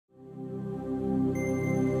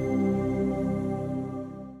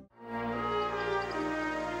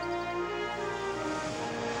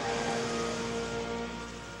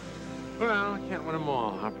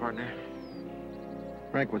partner.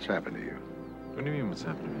 Frank, what's happened to you? What do you mean, what's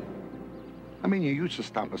happened to me? I mean, you used to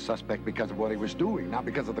stop a suspect because of what he was doing, not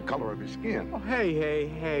because of the color of his skin. Oh,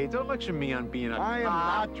 hey, don't lecture me on being a I am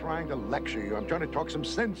not trying to lecture you. I'm trying to talk some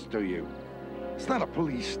sense to you. It's not a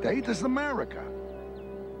police state, it's America.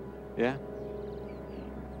 Yeah?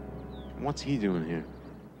 What's he doing here?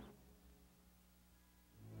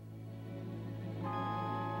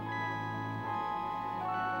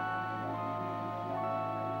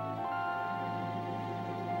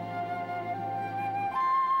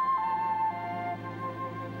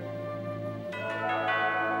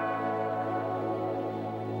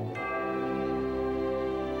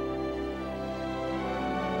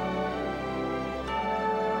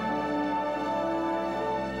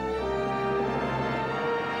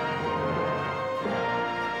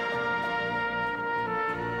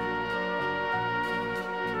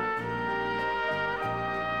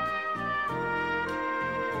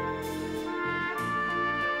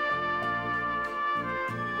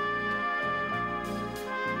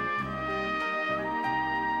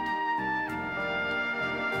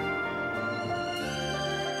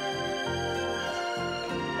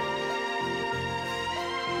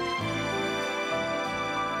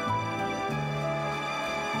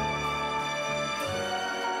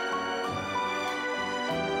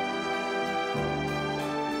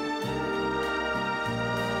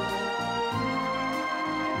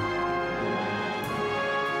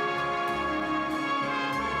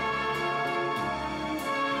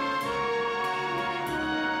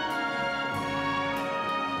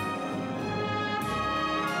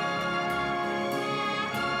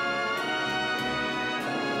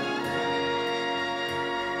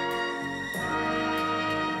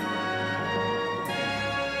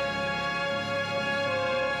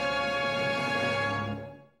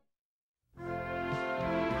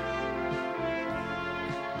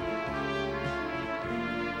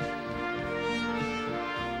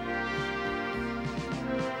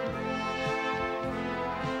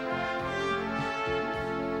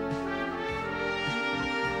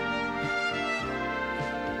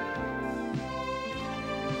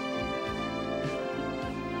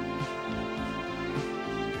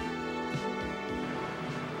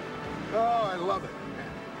 Oh, I love it.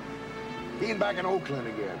 Being back in Oakland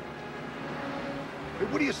again. Hey,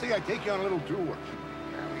 what do you say I take you on a little tour?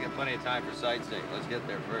 Yeah, we got plenty of time for sightseeing. Let's get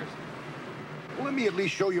there first. Well, let me at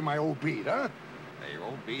least show you my old beat, huh? Hey, your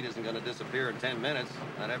old beat isn't going to disappear in 10 minutes.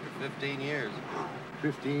 Not after 15 years.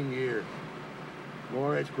 15 years.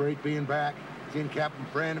 Boy, it's great being back. Seeing Captain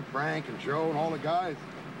Friend and Frank and Joe and all the guys.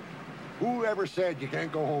 Who ever said you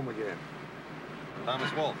can't go home again?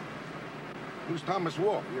 Thomas Wolfe. Who's Thomas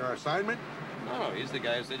Wolfe? Your assignment? No, he's the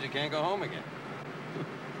guy who said you can't go home again.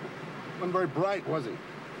 Wasn't very bright, was he?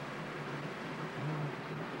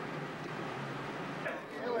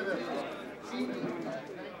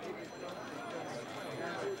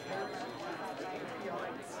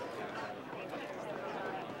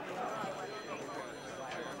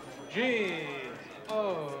 G-O-N-Z-A-L-E.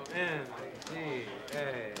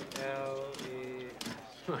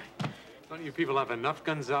 Don't you people have enough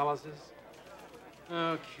Gonzaleses?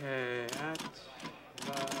 Okay, at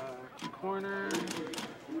the corner.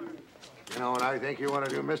 You know what I think you want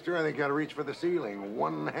to do, mister? I think you got to reach for the ceiling,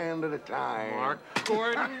 one hand at a time. Mark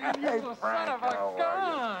Gordon, you Hey, son Frank, of a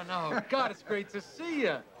gun! Oh, God, it's great to see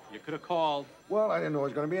you. You could have called. Well, I didn't know I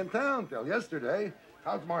was going to be in town till yesterday.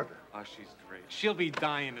 How's Martha? Oh, she's great. She'll be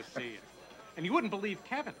dying to see you. And you wouldn't believe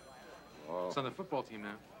Kevin. Oh. He's on the football team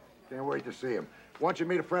now. Can't wait to see him. Why don't you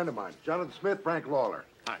meet a friend of mine, Jonathan Smith, Frank Lawler.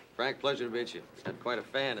 Hi. Frank, pleasure to meet you. I'm quite a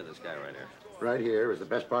fan of this guy right here. Right here is the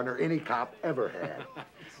best partner any cop ever had.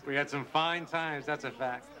 We had some fine times, that's a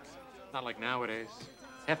fact. Not like nowadays.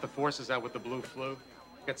 Half the force is out with the blue flu.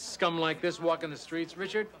 Got scum like this walking the streets.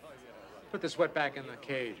 Richard, put the sweat back in the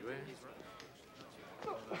cage, will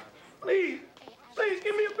you? Please,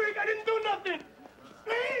 give me a break. I didn't do nothing.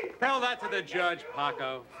 Please. Tell that to the judge,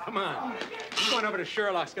 Paco. Come on. We're going over to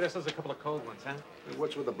Sherlock's, get ourselves a couple of cold ones, huh?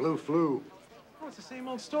 What's with the blue flu? Oh, it's the same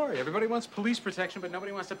old story. Everybody wants police protection, but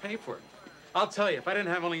nobody wants to pay for it. I'll tell you, if I didn't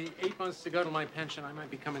have only 8 months to go to my pension, I might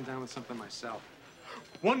be coming down with something myself.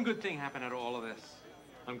 One good thing happened out of all of this.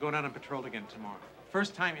 I'm going out on patrol again tomorrow.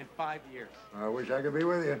 First time in 5 years. I wish I could be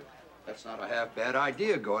with you. That's not a half-bad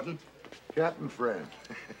idea, Gordon. Captain Friend.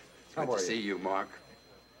 How Good are to see you, Mark.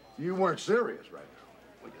 You weren't serious right now.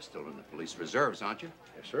 Well, you're still in the police reserves, aren't you?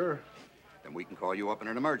 Yes, sir. Then we can call you up in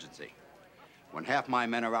an emergency. When half my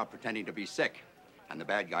men are out pretending to be sick, and the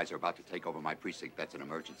bad guys are about to take over my precinct, that's an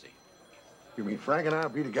emergency. You mean Frank and I will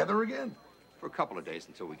be together again? For a couple of days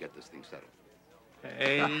until we get this thing settled.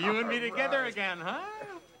 Hey, you and me together again, huh?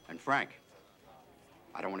 And Frank,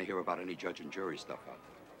 I don't want to hear about any judge and jury stuff out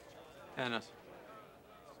there. And us.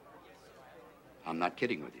 I'm not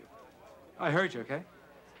kidding with you. I heard you, okay?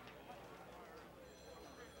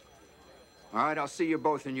 All right, I'll see you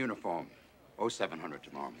both in uniform. 0700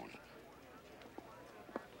 tomorrow morning.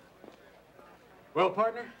 Well,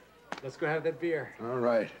 partner, let's go have that beer. All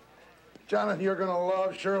right. Jonathan, you're gonna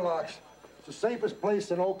love Sherlock's. It's the safest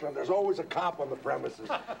place in Oakland. There's always a cop on the premises.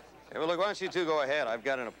 Hey, well, look, why don't you two go ahead? I've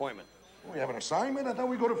got an appointment. We have an assignment? I thought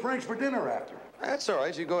we'd go to Frank's for dinner after. That's all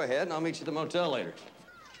right. You go ahead, and I'll meet you at the motel later.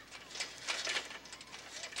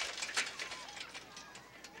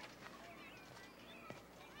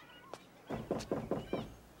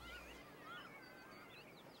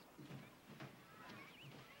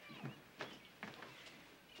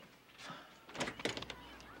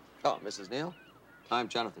 Oh, Mrs. Neal? I'm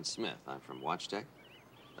Jonathan Smith. I'm from Watch Tech.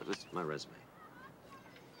 This is my resume.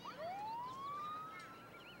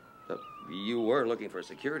 You were looking for a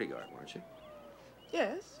security guard, weren't you?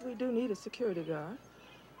 Yes, we do need a security guard.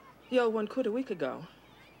 The old one quit a week ago.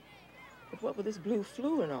 But what with this blue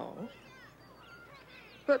flu and all.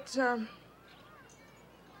 But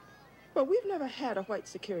we've never had a white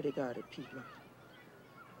security guard at Piedmont.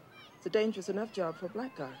 It's a dangerous enough job for a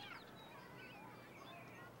black guard.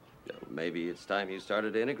 Maybe it's time you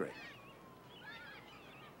started to integrate.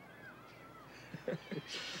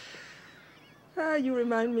 You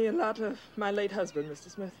remind me a lot of my late husband, Mr.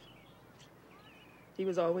 Smith. He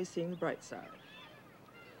was always seeing the bright side.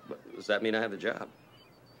 But does that mean I have the job?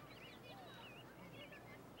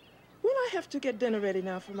 Well, I have to get dinner ready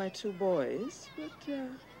now for my two boys, but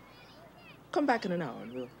come back in an hour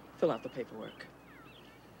and we'll fill out the paperwork.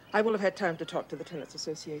 I will have had time to talk to the Tenants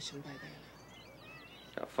Association by then.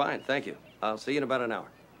 Oh, fine, thank you. I'll see you in about an hour.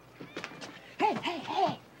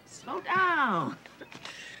 Hey, slow down.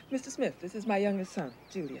 Mr. Smith, this is my youngest son,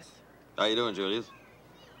 Julius. How you doing, Julius?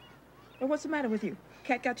 Well, what's the matter with you?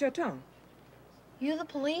 Cat got your tongue? You the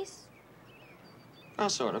police? Oh,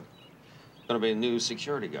 sort of. Gonna be a new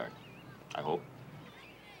security guard, I hope.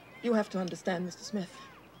 You have to understand, Mr. Smith.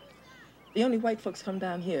 The only white folks come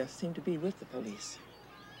down here seem to be with the police.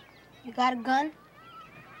 You got a gun?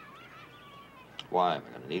 Why? Am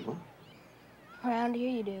I gonna need one? Around here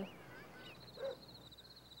you do.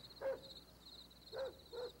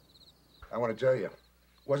 I want to tell you,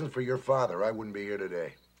 wasn't for your father, I wouldn't be here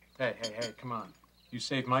today. Hey, come on. You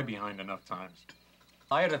saved my behind enough times.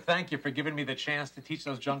 I ought to thank you for giving me the chance to teach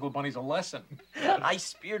those jungle bunnies a lesson. I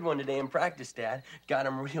speared one today in practice, Dad. Got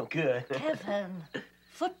him real good. Kevin,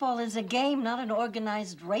 football is a game, not an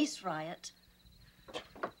organized race riot.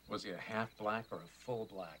 Was he a half black or a full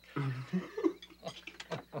black?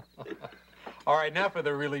 All right, now for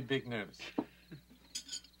the really big news.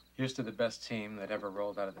 Here's to the best team that ever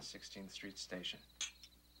rolled out of the 16th Street station.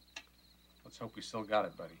 Let's hope we still got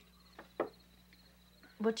it, buddy.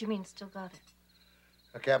 What do you mean, still got it?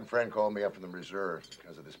 A captain friend called me up from the reserve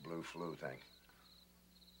because of this blue flu thing.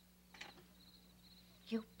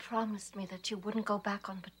 You promised me that you wouldn't go back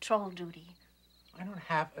on patrol duty. I don't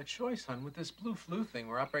have a choice, hon. With this blue flu thing,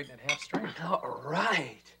 we're operating at half strength. All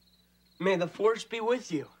right. May the force be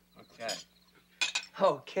with you. Okay.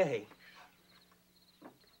 Okay.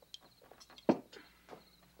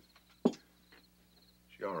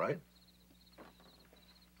 She all right?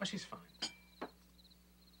 Oh, she's fine.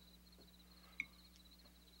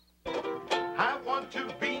 I want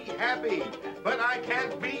to be happy, but I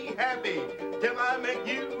can't be happy till I make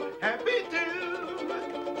you happy too.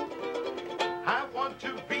 I want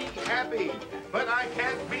to be happy, but I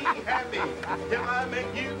can't be happy till I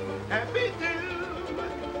make you happy too.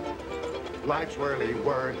 Life's really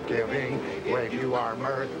worth giving when you are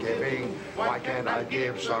mirth giving. Why can't I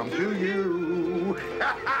give some to you? Hey,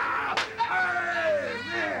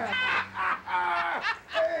 man!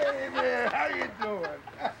 Hey, man, how you doing?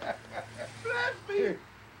 Bless me.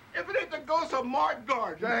 If it ain't the ghost of Mark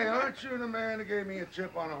Gardner. Hey, aren't you the man that gave me a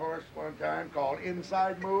chip on a horse one time called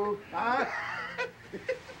Inside Move? Huh?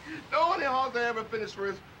 The only horse I ever finished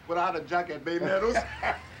first without a jack at Bay Meadows.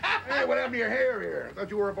 Hey, what happened to your hair here? I thought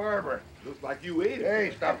you were a barber. Looks like you ate it.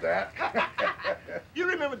 Hey, stop that. You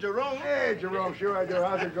remember Jerome? Hey, Jerome, sure I do.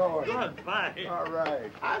 How's it going? Good, fine. All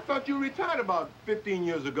right. I thought you retired about 15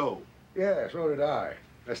 years ago. Yeah, so did I.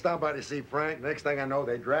 I stopped by to see Frank. Next thing I know,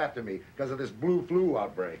 they drafted me because of this blue flu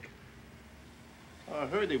outbreak. I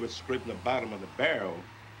heard they were scraping the bottom of the barrel.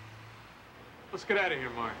 Let's get out of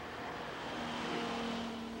here, Mark.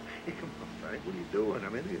 Hey, come on, Frank. What are you doing? I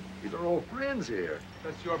mean, these are old friends here.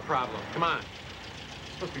 That's your problem. Come on.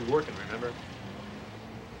 You're supposed to be working, remember?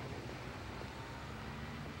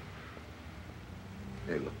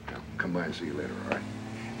 Hey, look, I'll come by and see you later, all right?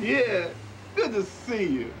 Yeah, good to see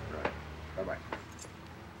you. Right. Bye-bye.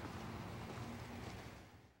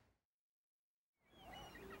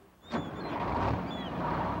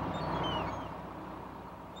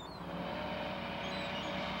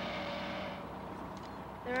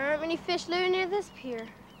 There aren't many fish living near this pier.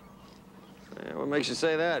 Yeah, what makes you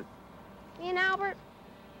say that? Me and Albert,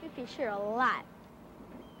 we fish here a lot.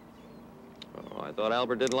 Oh, I thought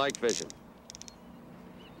Albert didn't like fishing.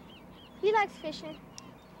 He likes fishing.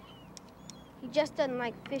 He just doesn't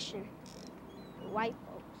like fishing with white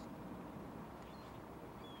folks.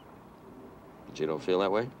 But you don't feel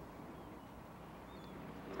that way?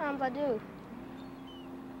 Sometimes I do,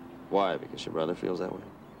 Why? Because your brother feels that way?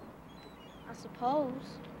 I suppose.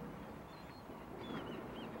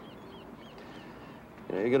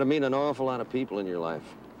 You know, you're gonna meet an awful lot of people in your life.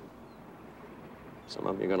 Some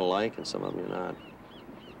of them you're gonna like, and some of them you're not.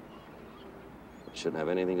 It shouldn't have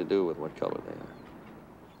anything to do with what color they are.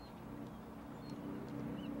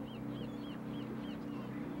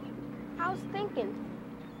 I was thinking,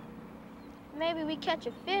 maybe we catch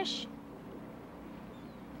a fish.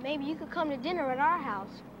 Maybe you could come to dinner at our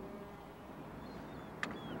house.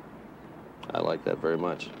 I like that very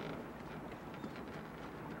much.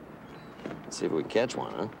 Let's see if we catch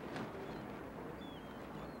one, huh?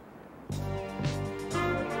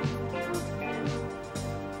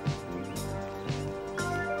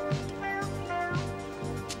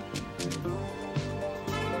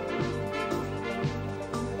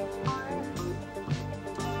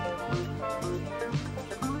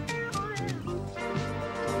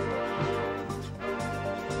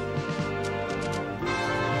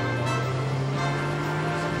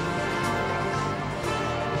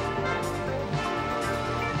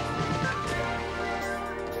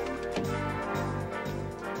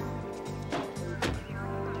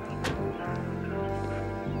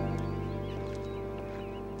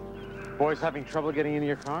 Boys having trouble getting into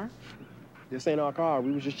your car? This ain't our car.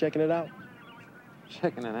 We was just checking it out.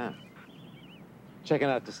 Checking it out. Checking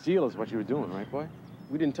out to steal is what you were doing, right, boy?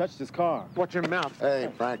 We didn't touch this car. Watch your mouth.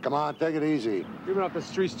 Hey, Frank, come on, take it easy. You've been off the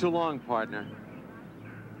streets too long, partner.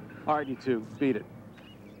 All right, you two, beat it.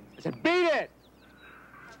 I said, beat it!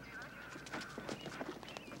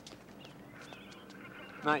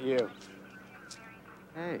 Not you.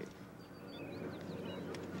 Hey.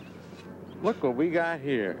 Look what we got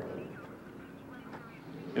here.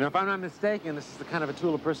 You know, if I'm not mistaken, this is the kind of a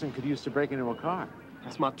tool a person could use to break into a car.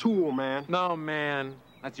 That's my tool, man. No, man.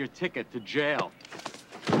 That's your ticket to jail.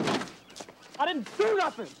 I didn't do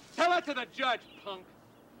nothing. Tell that to the judge, punk.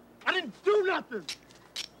 I didn't do nothing.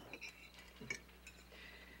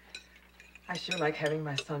 I sure like having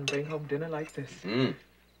my son bring home dinner like this.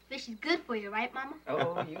 Fish is good for you, right, Mama?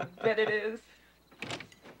 Oh, you bet it is.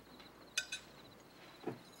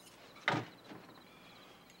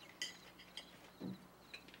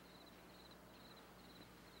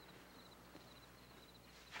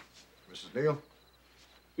 Mrs. Neal,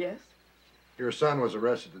 Yes? your son was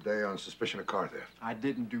arrested today on suspicion of car theft. I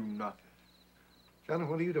didn't do nothing. Johnny,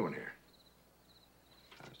 what are you doing here?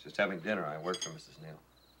 I was just having dinner. I work for Mrs. Neal.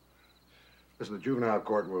 Listen, the juvenile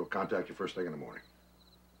court will contact you first thing in the morning.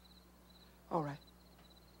 All right.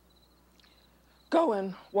 Go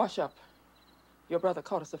and wash up. Your brother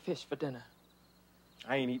caught us a fish for dinner.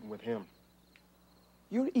 I ain't eating with him.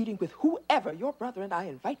 You're eating with whoever your brother and I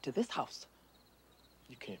invite to this house.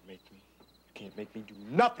 You can't make me do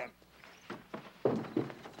nothing.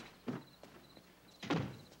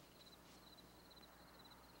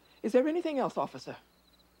 Is there anything else, officer?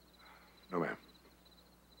 No, ma'am.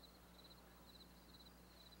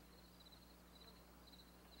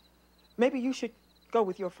 Maybe you should go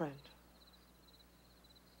with your friend.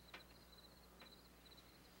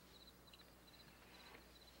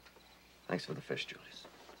 Thanks for the fish, Julius.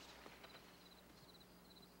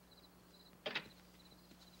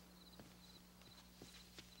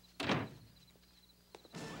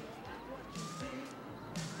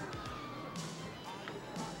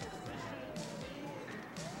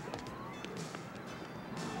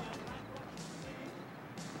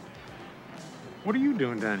 What are you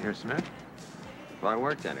doing down here, Smith? Well, I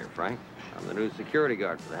work down here, Frank. I'm the new security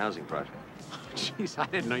guard for the housing project. Jeez, I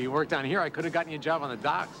didn't know you worked down here. I could have gotten you a job on the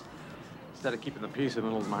docks. Instead of keeping the peace in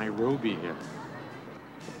little Nairobi here.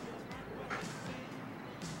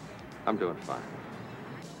 I'm doing fine.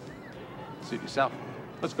 Suit yourself.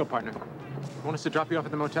 Let's go, partner. Want us to drop you off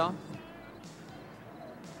at the motel?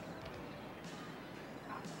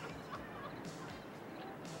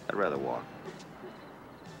 I'd rather walk.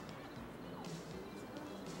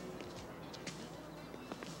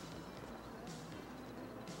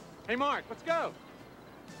 Hey, Mark, let's go.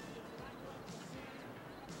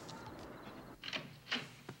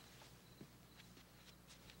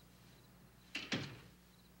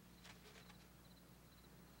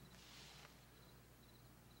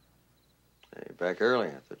 back early.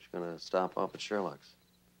 I thought you were going to stop off at Sherlock's.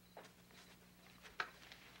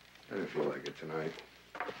 I didn't feel like it tonight.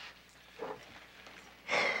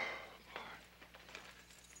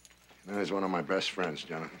 You know, he's one of my best friends,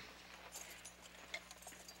 Jonathan.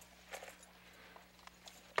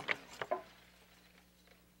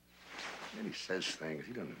 And he says things.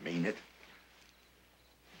 He doesn't mean it.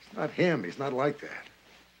 It's not him. He's not like that.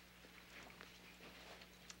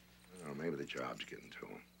 I don't know, maybe the job's getting to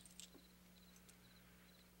him.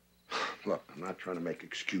 Look, I'm not trying to make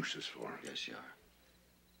excuses for him. Yes, you are.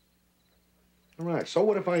 All right, so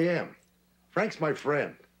what if I am? Frank's my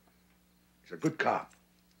friend. He's a good cop.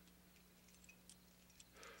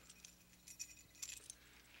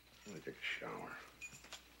 Let me take a shower.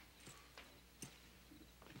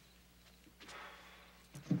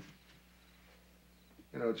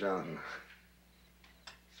 You know, Jonathan,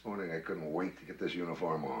 this morning I couldn't wait to get this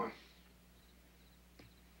uniform on.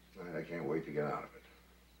 Tonight I can't wait to get out of it.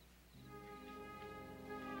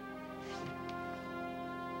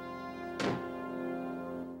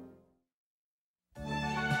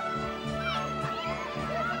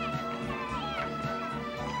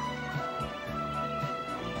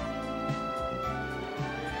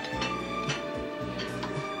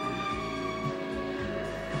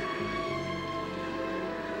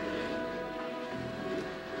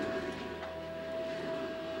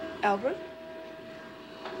 Albert,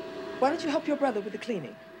 why don't you help your brother with the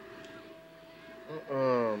cleaning?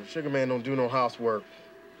 Sugar Man don't do no housework.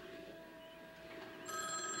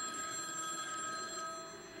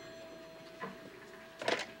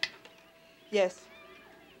 Yes.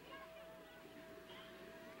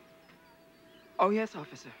 Oh, yes,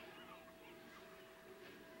 officer.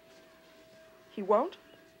 He won't?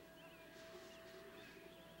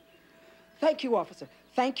 Thank you, officer.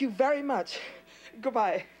 Thank you very much.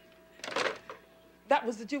 Goodbye. That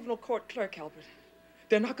was the juvenile court clerk, Albert.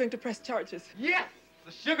 They're not going to press charges. Yes,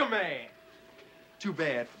 the Sugar Man. Too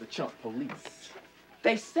bad for the chump police.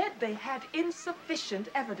 They said they had insufficient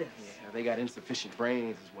evidence. Yeah, they got insufficient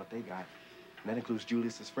brains is what they got. And that includes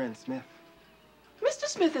Julius's friend, Smith. Mr.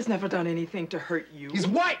 Smith has never done anything to hurt you. He's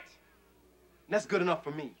white! And that's good enough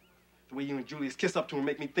for me. The way you and Julius kiss up to him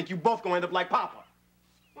make me think you both gonna end up like Papa.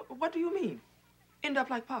 What do you mean? End up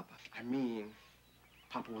like Papa? I mean,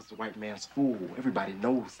 Papa was the white man's fool. Everybody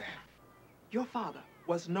knows that. Your father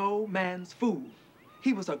was no man's fool.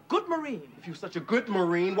 He was a good Marine. If he was such a good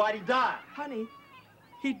Marine, why'd he die? Honey,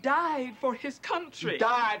 he died for his country. He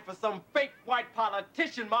died for some fake white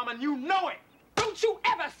politician, Mama, and you know it. Don't you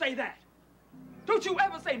ever say that. Don't you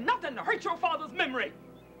ever say nothing to hurt your father's memory.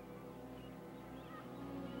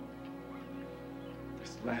 This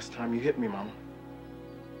is the last time you hit me, Mama.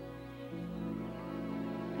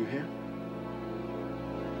 You hear?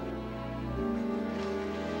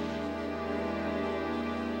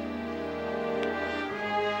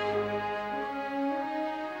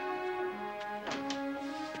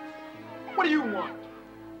 What do you want?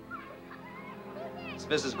 It's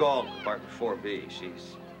Mrs. Gall, apartment 4B. She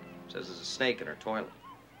says there's a snake in her toilet.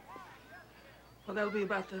 Well, that'll be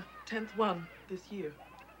about the 10th one this year.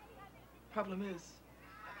 Problem is,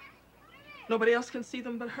 nobody else can see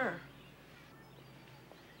them but her.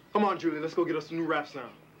 Come on, Julie, let's go get us some new rap sound.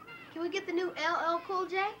 Can we get the new LL Cool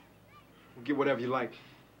J? We'll get whatever you like.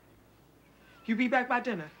 You be back by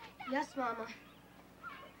dinner? Yes, Mama.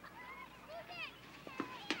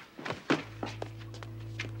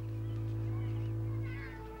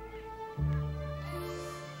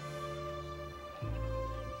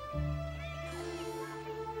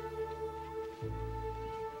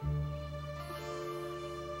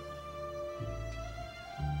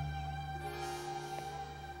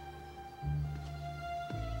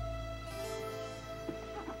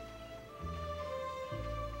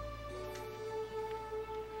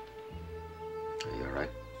 Are you all right?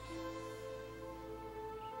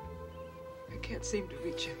 I can't seem to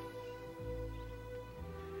reach him.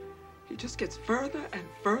 He just gets further and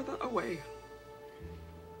further away.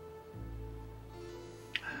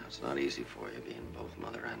 It's not easy for you being both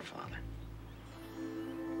mother and father.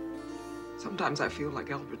 Sometimes I feel like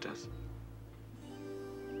Albert does.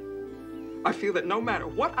 I feel that no matter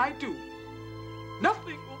what I do,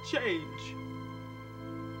 nothing will change.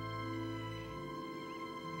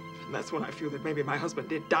 And that's when I feel that maybe my husband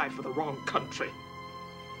did die for the wrong country.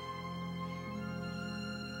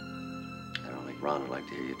 I don't think Ron would like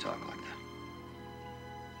to hear you talk like that.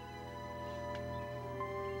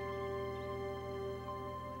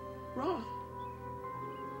 Ron,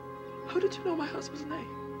 how did you know my husband's name?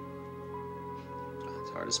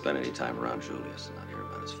 It's hard to spend any time around Julius and not hear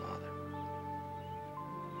about his father.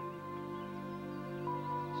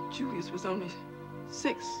 Julius was only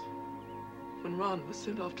 6 when Ron was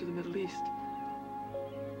sent off to the Middle East.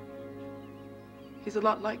 He's a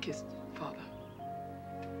lot like his father.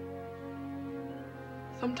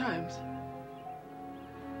 Sometimes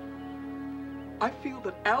I feel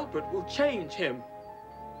that Albert will change him.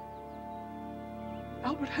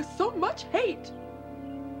 Albert has so much hate.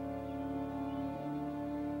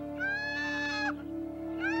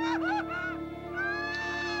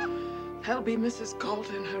 That'll be Mrs.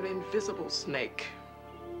 Galton, her invisible snake.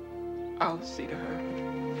 I'll see to her.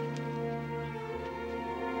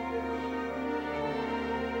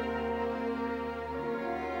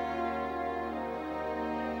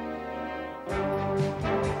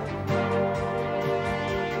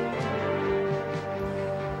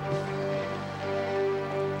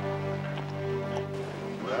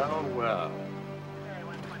 Well.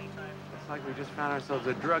 Looks like we just found ourselves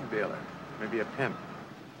a drug dealer. Maybe a pimp.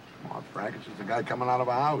 Come on, Frank, it's just a guy coming out of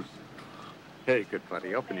a house. Hey, good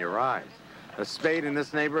buddy, open your eyes. A spade in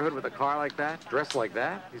this neighborhood with a car like that, dressed like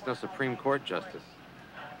that? He's no Supreme Court justice.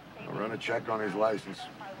 I'll run a check on his license.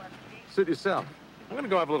 Suit yourself. I'm gonna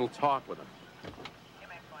go have a little talk with him.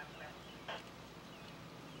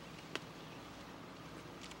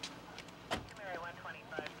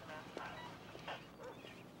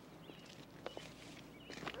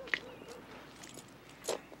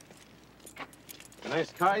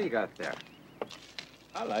 Nice car you got there.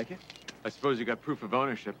 I like it. I suppose you got proof of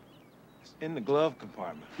ownership. It's in the glove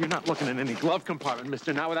compartment. You're not looking in any glove compartment,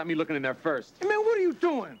 mister, not without me looking in there first. Hey, man, what are you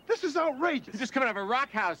doing? This is outrageous. You just come out of a rock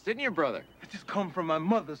house, didn't you, brother? I just come from my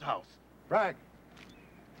mother's house. Frank.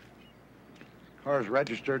 Car's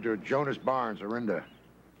registered to Jonas Barnes, Orinda.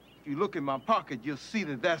 If you look in my pocket, you'll see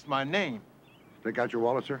that that's my name. Take out your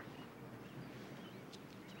wallet, sir.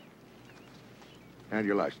 And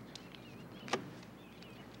your license.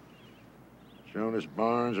 Jonas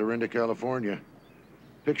Barnes, Orinda, California.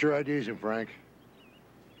 Picture IDs him, Frank.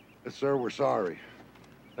 Yes, sir, we're sorry.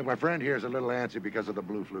 Look, my friend here is a little antsy because of the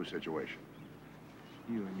blue flu situation.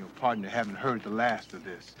 You and your partner haven't heard the last of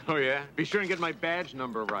this. Oh, yeah? Be sure and get my badge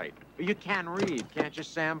number right. You can read, can't you,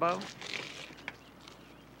 Sambo?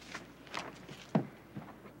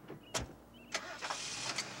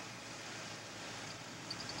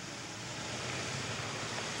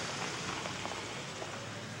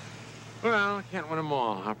 Well, can't win them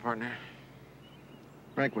all, huh, partner?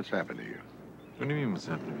 Frank, what's happened to you? What do you mean, what's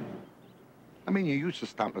happened to me? I mean, you used to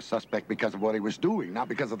stop a suspect because of what he was doing, not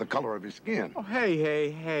because of the color of his skin. Oh,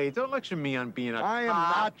 hey, don't lecture me on being a I am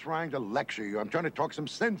cop. not trying to lecture you. I'm trying to talk some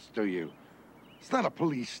sense to you. It's not a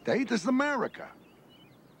police state. This is America.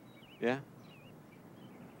 Yeah?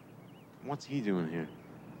 What's he doing here?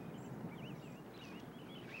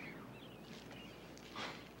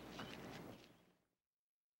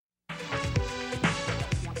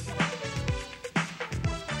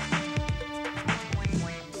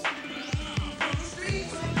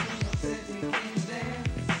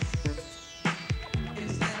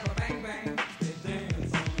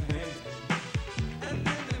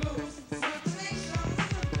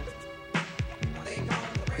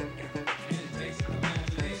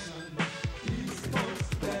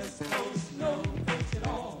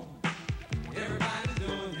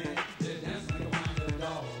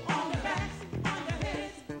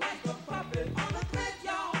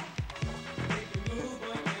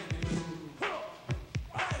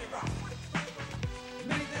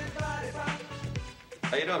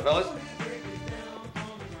 How you doing, fellas?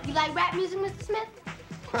 You like rap music, Mr. Smith?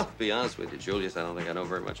 Well, to be honest with you, Julius, I don't think I know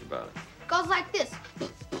very much about it. Goes like this.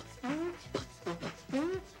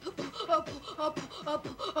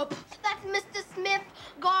 That's Mr. Smith,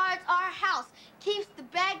 guards our house, keeps the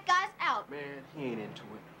bad guys out. Man, he ain't into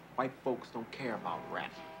it. White folks don't care about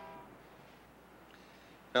rap.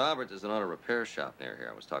 Now, Albert, there's an auto repair shop near here.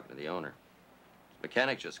 I was talking to the owner. His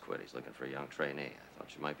mechanic just quit. He's looking for a young trainee. I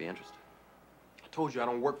thought you might be interested. I told you I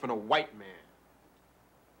don't work for no white man.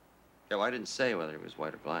 Yeah, well, I didn't say whether he was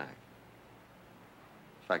white or black.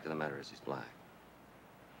 The fact of the matter is he's black.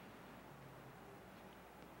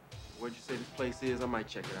 Where'd you say this place is? I might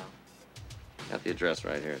check it out. Got the address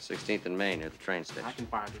right here. 16th and Main, near the train station. I can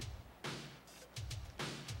find it.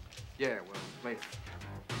 Yeah, well, later.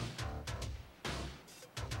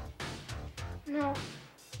 No,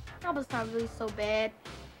 Albert's not really so bad.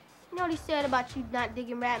 You know what he said about you not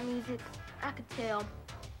digging rap music? I could tell.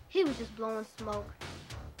 He was just blowing smoke.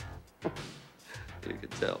 You could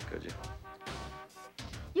tell, could you?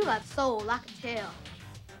 You got soul, I could tell.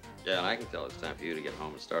 Yeah, and I can tell it's time for you to get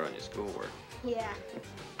home and start on your schoolwork. Yeah.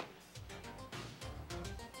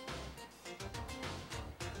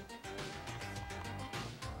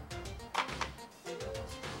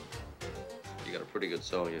 You got a pretty pretty good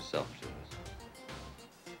soul yourself, Julius.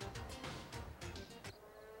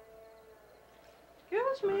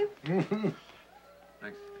 Excuse me.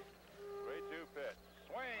 Thanks. 3-2 pitch.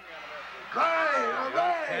 Swing and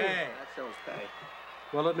a Hey. That shows pay.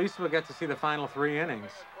 Well, at least we'll get to see the final 3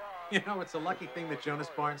 innings. You know, it's a lucky thing that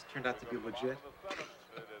Jonas Barnes turned out to be legit.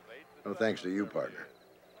 No thanks to you, partner.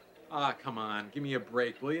 Ah, come on. Give me a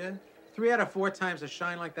break, will you? 3 out of 4 times a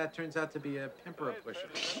shine like that turns out to be a pimp or a pusher.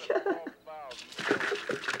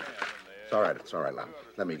 It's all right, Landon.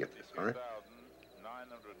 Let me get this, all right?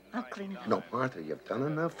 I'll clean it up. No, Martha, you've done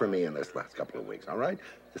enough for me in this last couple of weeks, all right?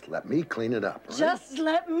 Just let me clean it up, all right? Just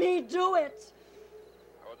let me do it.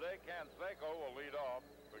 Jose Canseco will lead off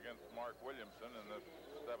against Mark Williamson in this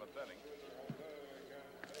 7th inning.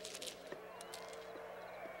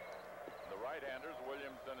 The right-handers,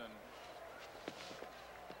 Williamson and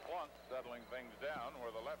Plunk, settling things down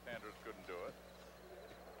where the left-handers couldn't do it.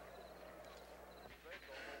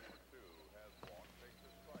 Canseco over 2 has walked, takes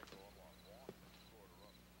his strike 0-1. Walked and scored a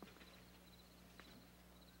run.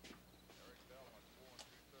 Eric Dell went 4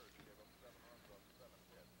 3/3, gave up 7 runs on 7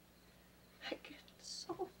 hits. I get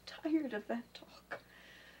so tired of that talk.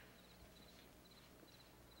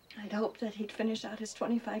 I'd hoped that he'd finish out his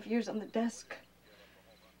 25 years on the desk.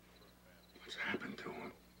 What's happened to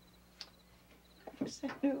him? I wish I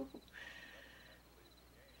knew.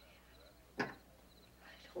 I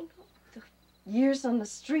don't know. The years on the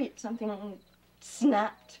street, something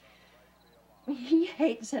snapped. He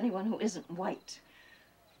hates anyone who isn't white.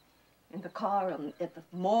 In the car, at the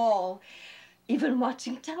mall, even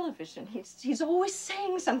watching television. He's always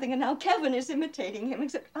saying something, and now Kevin is imitating him,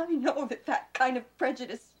 except I know that kind of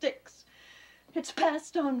prejudice sticks. It's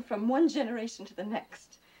passed on from one generation to the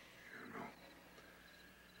next. You know,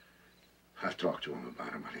 I've talked to him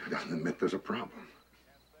about it, but he doesn't admit there's a problem.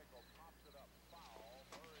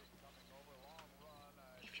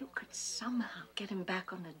 If you could somehow get him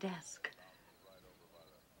back on the desk.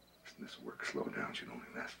 Listen, this work slow down should only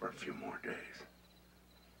last for a few more days.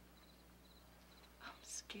 I'm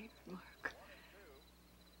scared, Mark.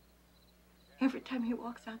 Every time he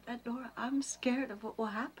walks out that door, I'm scared of what will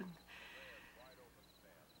happen.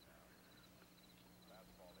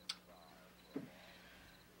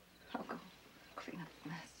 I'll go clean up the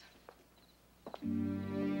mess.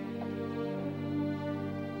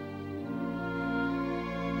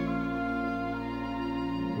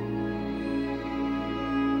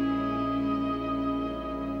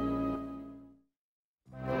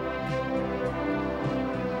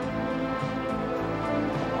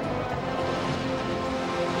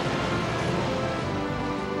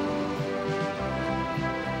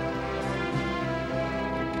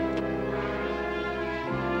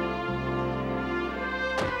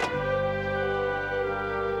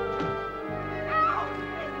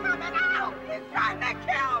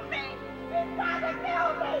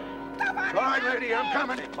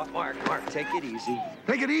 Mark, take it easy.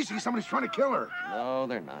 Take it easy. Somebody's trying to kill her. No,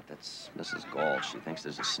 they're not. That's Mrs. Gall. She thinks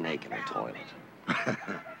there's a snake in her toilet.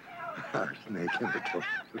 Snake in the toilet.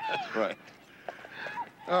 That's right.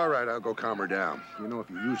 All right, I'll go calm her down. You know, if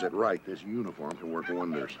you use it right, this uniform can work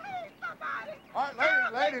wonders. All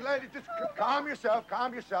right, lady, just calm yourself.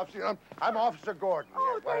 See, I'm Officer Gordon.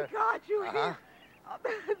 Oh, thank God you're here.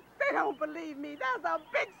 They don't believe me. There's a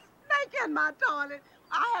big snake in my toilet.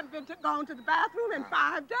 I haven't gone to the bathroom in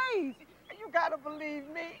 5 days. You gotta believe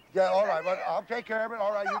me. Yeah, all right, but I'll take care of it.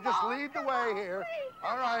 All right, you just lead the way here.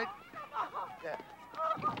 All right. Yeah.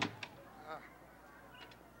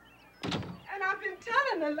 And I've been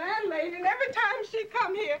telling the landlady, and every time she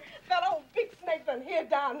come here, that old big snake done here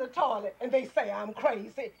down the toilet, and they say I'm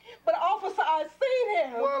crazy. But officer, I've seen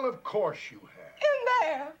him. Well, of course you have. In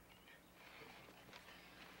there.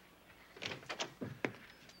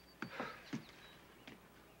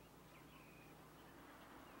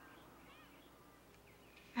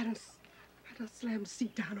 I done slammed the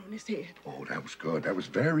seat down on his head. Oh, that was good. That was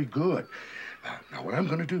very good. Now, what I'm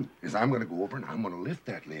going to do is I'm going to go over and I'm going to lift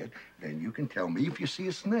that lid. Then you can tell me if you see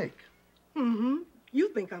a snake. Mm-hmm. You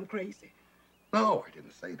think I'm crazy. No, I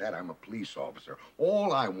didn't say that. I'm a police officer.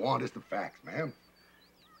 All I want is the facts, ma'am.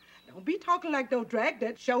 Don't be talking like they'll drag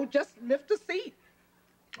that show. Just lift the seat.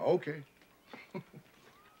 Okay.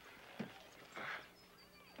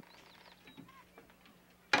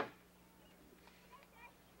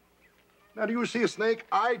 Now, do you see a snake?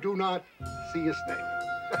 I do not see a snake.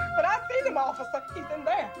 But I seen him, officer. He's in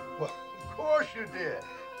there. Well, of course you did.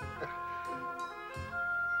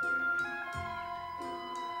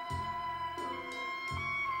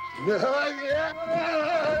 You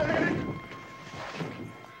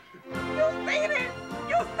seen it.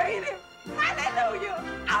 You seen it. Hallelujah.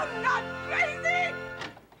 I'm not crazy.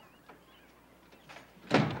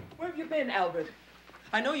 Where have you been, Albert?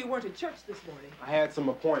 I know you weren't at church this morning. I had some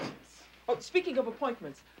appointments. Oh, speaking of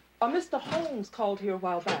appointments, Mr. Holmes called here a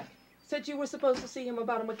while back. Said you were supposed to see him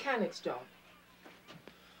about a mechanic's job.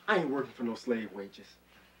 I ain't working for no slave wages.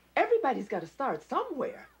 Everybody's got to start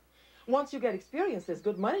somewhere. Once you get experience, there's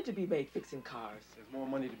good money to be made fixing cars. There's more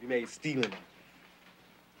money to be made stealing them.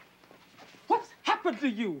 What's happened to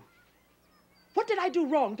you? What did I do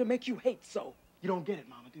wrong to make you hate so? You don't get it,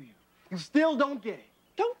 Mama, do you? You still don't get it.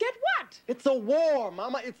 Don't get what? It's a war,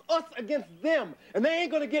 Mama. It's us against them, and they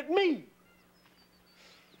ain't gonna get me.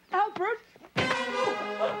 Albert!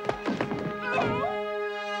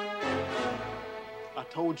 I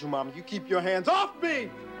told you, Mama, you keep your hands off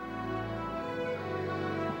me!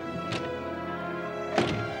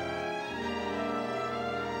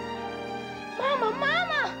 Mama,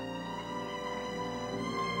 Mama!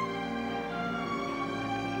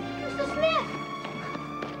 Mr. Smith!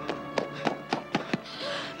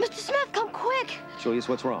 Mr. Smith, come quick! Julius,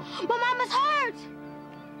 what's wrong? My mama's hurt!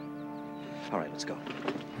 All right, let's go.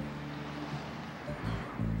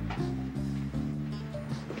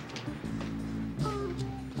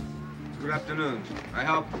 Good afternoon. I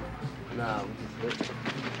help? No.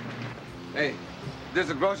 Hey, this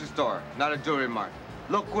is a grocery store, not a jewelry mart.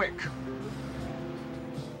 Look quick.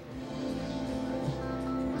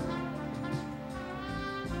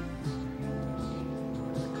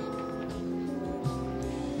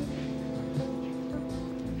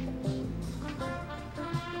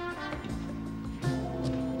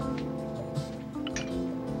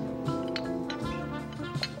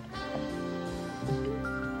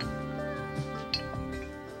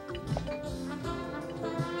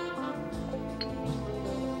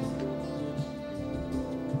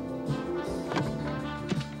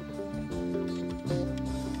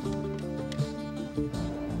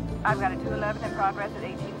 I've got a 211 in progress at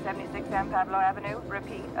 1876 San Pablo Avenue.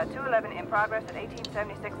 Repeat, a 211 in progress at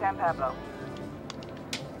 1876 San Pablo.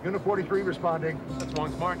 Unit 43 responding. That's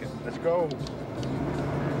Wong's Market. Let's go.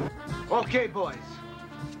 Okay, boys.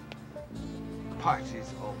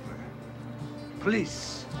 Party's over.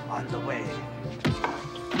 Police on the way.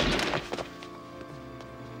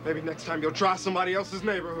 Maybe next time you'll try somebody else's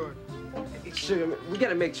neighborhood. Hey, sugar, man, we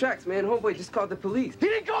gotta make tracks, man. Homeboy just called the police. He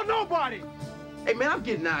didn't call nobody! Hey, man, I'm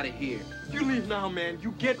getting out of here. If you leave now, man,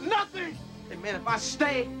 you get nothing! Hey, man, if I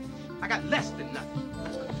stay, I got less than nothing.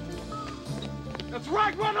 That's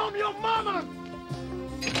right, run home your mama!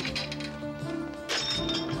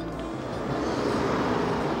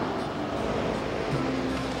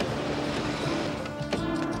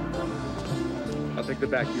 I'll take the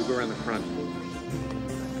back, you go around the front.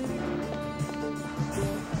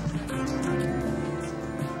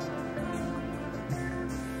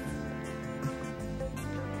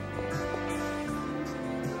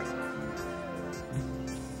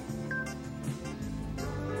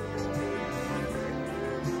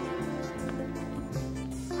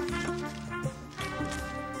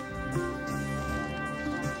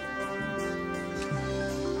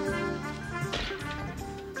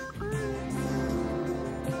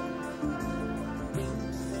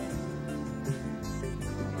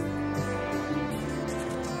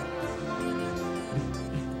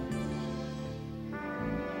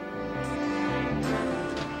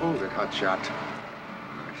 Hold it, hotshot.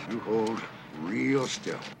 You hold real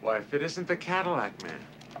still. Why, if it isn't the Cadillac man.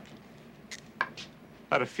 I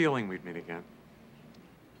had a feeling we'd meet again.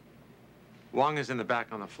 Wong is in the back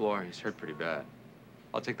on the floor. He's hurt pretty bad.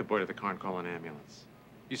 I'll take the boy to the car and call an ambulance.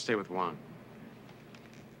 You stay with Wong.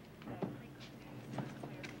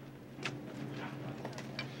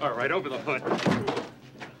 All right, over the hood.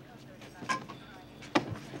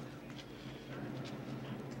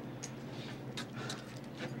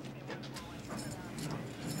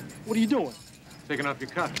 What are you doing? Taking off your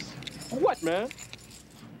cuffs. What, man?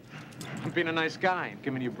 I'm being a nice guy and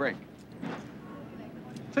giving you a break.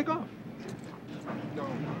 Take off. No.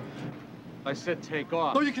 I said take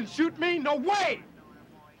off. So you can shoot me? No way!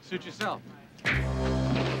 Suit yourself.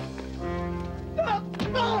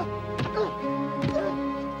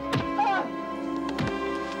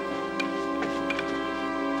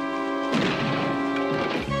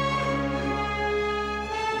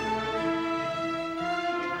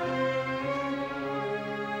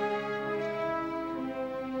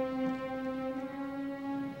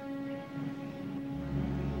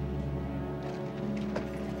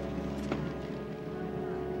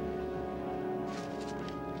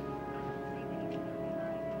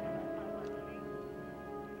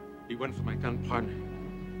 He went for my gun, partner.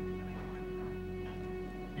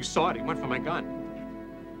 You saw it. He went for my gun.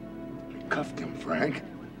 We cuffed him, Frank.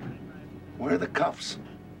 Where are the cuffs?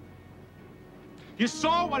 You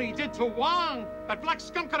saw what he did to Wong. That black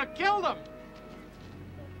skunk could have killed him.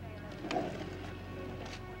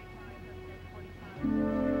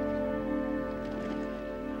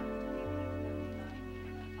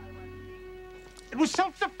 It was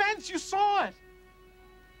self-defense. You saw it.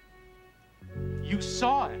 You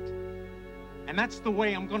saw it. And that's the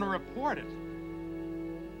way I'm going to report it.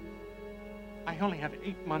 I only have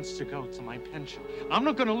 8 months to go to my pension. I'm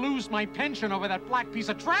not going to lose my pension over that black piece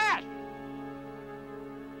of trash.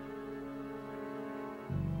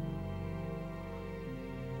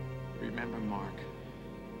 Remember, Mark,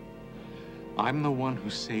 I'm the one who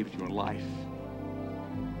saved your life.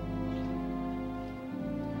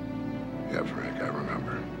 Yeah, Frank, I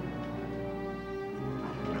remember.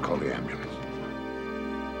 I called the ambulance.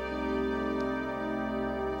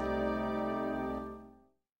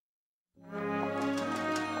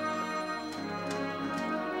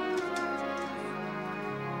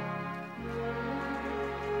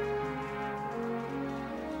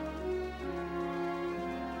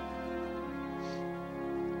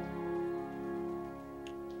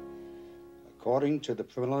 According to the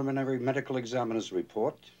preliminary medical examiner's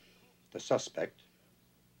report, the suspect,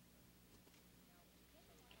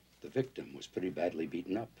 the victim, was pretty badly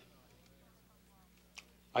beaten up.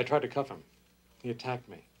 I tried to cuff him. He attacked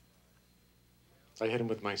me. I hit him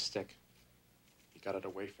with my stick. He got it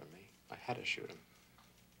away from me. I had to shoot him.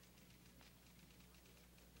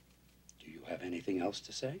 Do you have anything else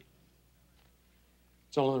to say?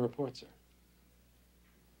 It's all in the report, sir.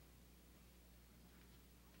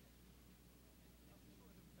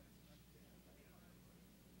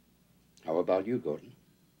 How about you, Gordon?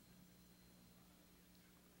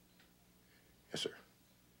 Yes, sir.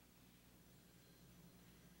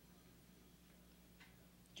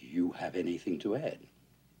 Do you have anything to add?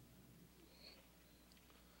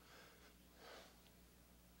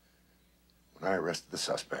 When I arrested the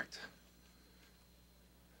suspect,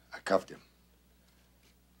 I cuffed him.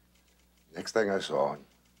 Next thing I saw him,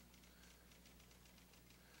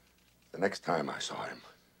 the next time I saw him,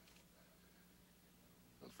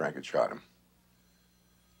 Frank had shot him.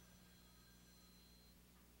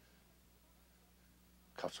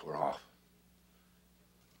 Cuffs were off.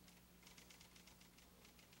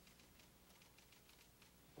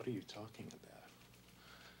 What are you talking about?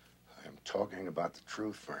 I am talking about the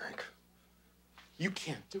truth, Frank. You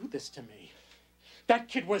can't do this to me. That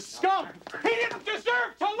kid was scum. He didn't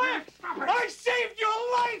deserve to live. I saved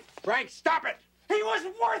your life. Frank, stop it. He was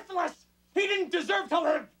worthless. He didn't deserve to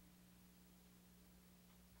live.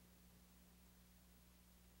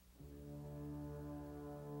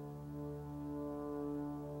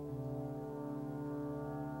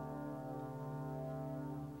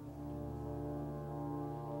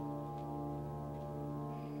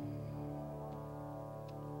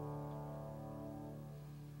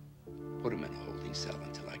 Put him in a holding cell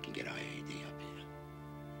until I can get IAD up here.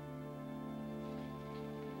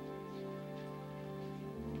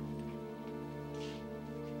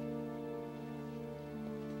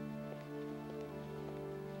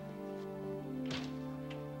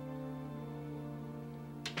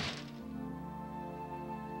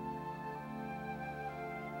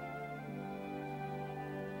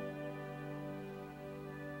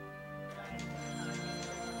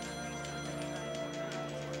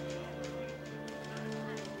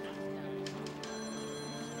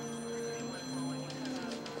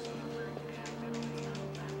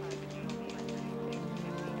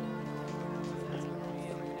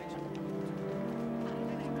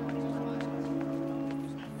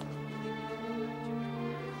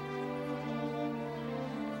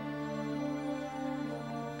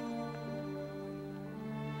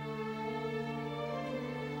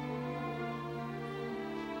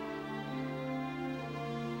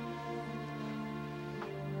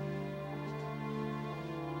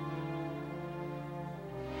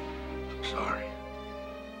 Sorry.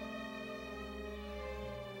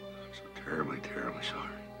 I'm so terribly, terribly sorry.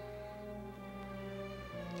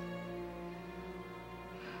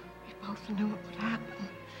 We both knew it would happen.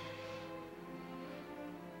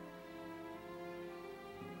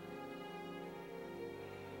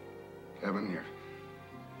 Kevin,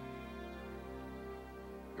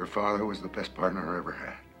 your father was the best partner I ever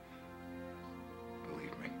had.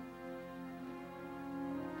 Believe me.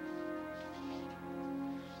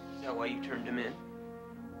 Is that why you turned him in?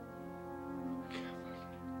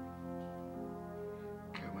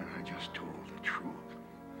 Kevin, I just told the truth.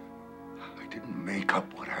 I didn't make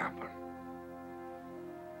up what happened.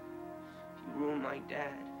 You ruined my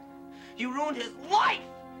dad. You ruined his life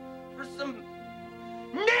for some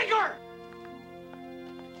nigger!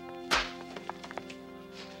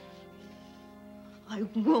 I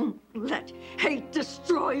won't let hate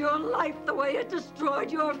destroy your life the way it destroyed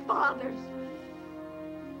your father's.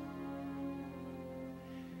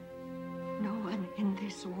 No one in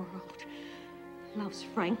this world loves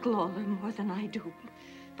Frank Lawler more than I do.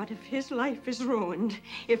 But if his life is ruined,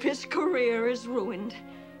 if his career is ruined,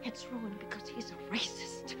 it's ruined because he's a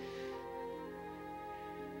racist.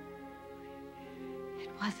 It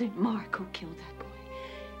wasn't Mark who killed that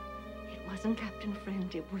boy. It wasn't Captain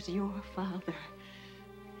Friend. It was your father.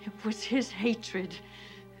 It was his hatred.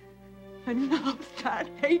 And now that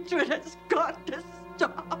hatred has got to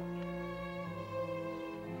stop.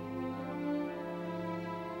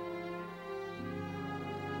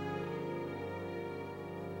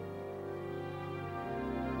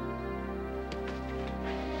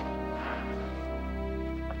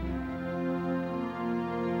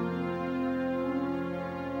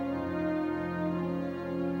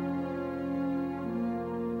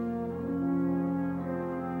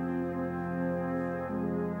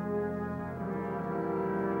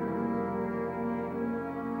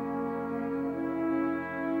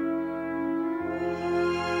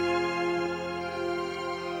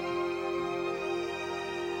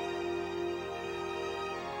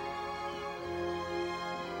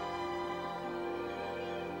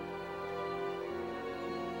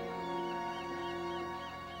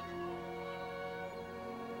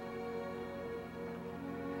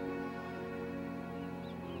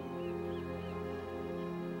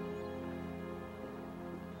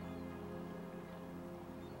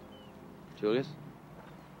 Julius?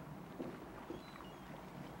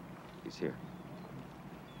 He's here.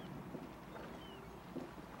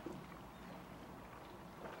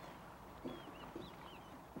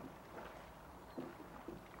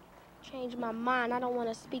 Changed my mind. I don't want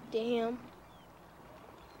to speak to him.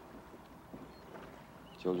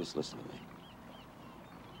 Julius, listen to me.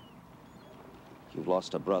 You've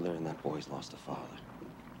lost a brother, and that boy's lost a father.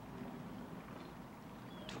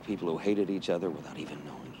 Two people who hated each other without even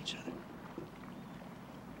knowing each other.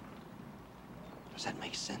 Does that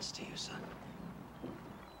make sense to you, son?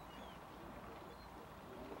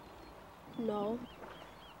 No.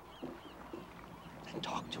 Then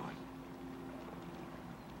talk to him.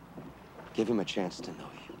 Give him a chance to know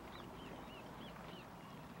you.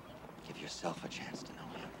 Give yourself a chance to know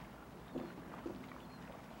him.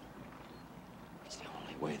 It's the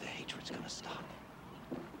only way the hatred's gonna stop.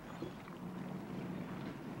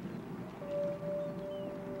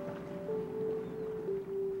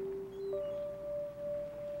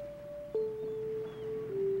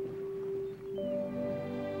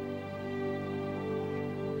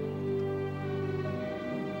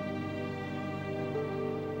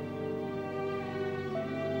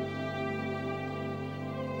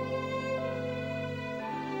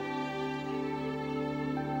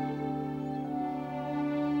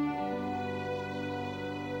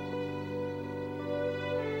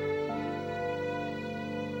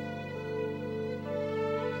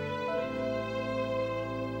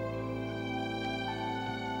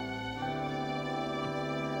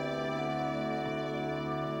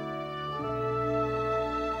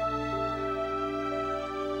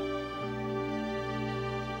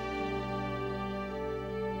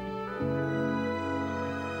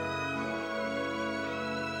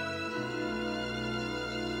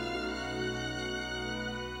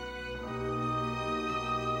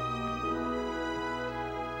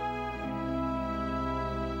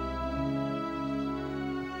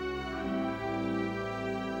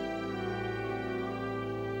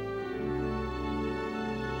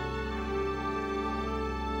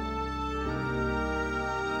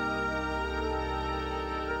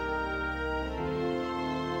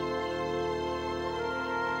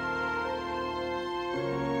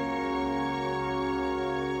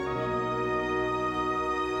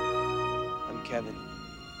 Kevin.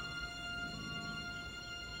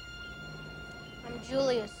 I'm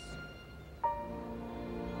Julius.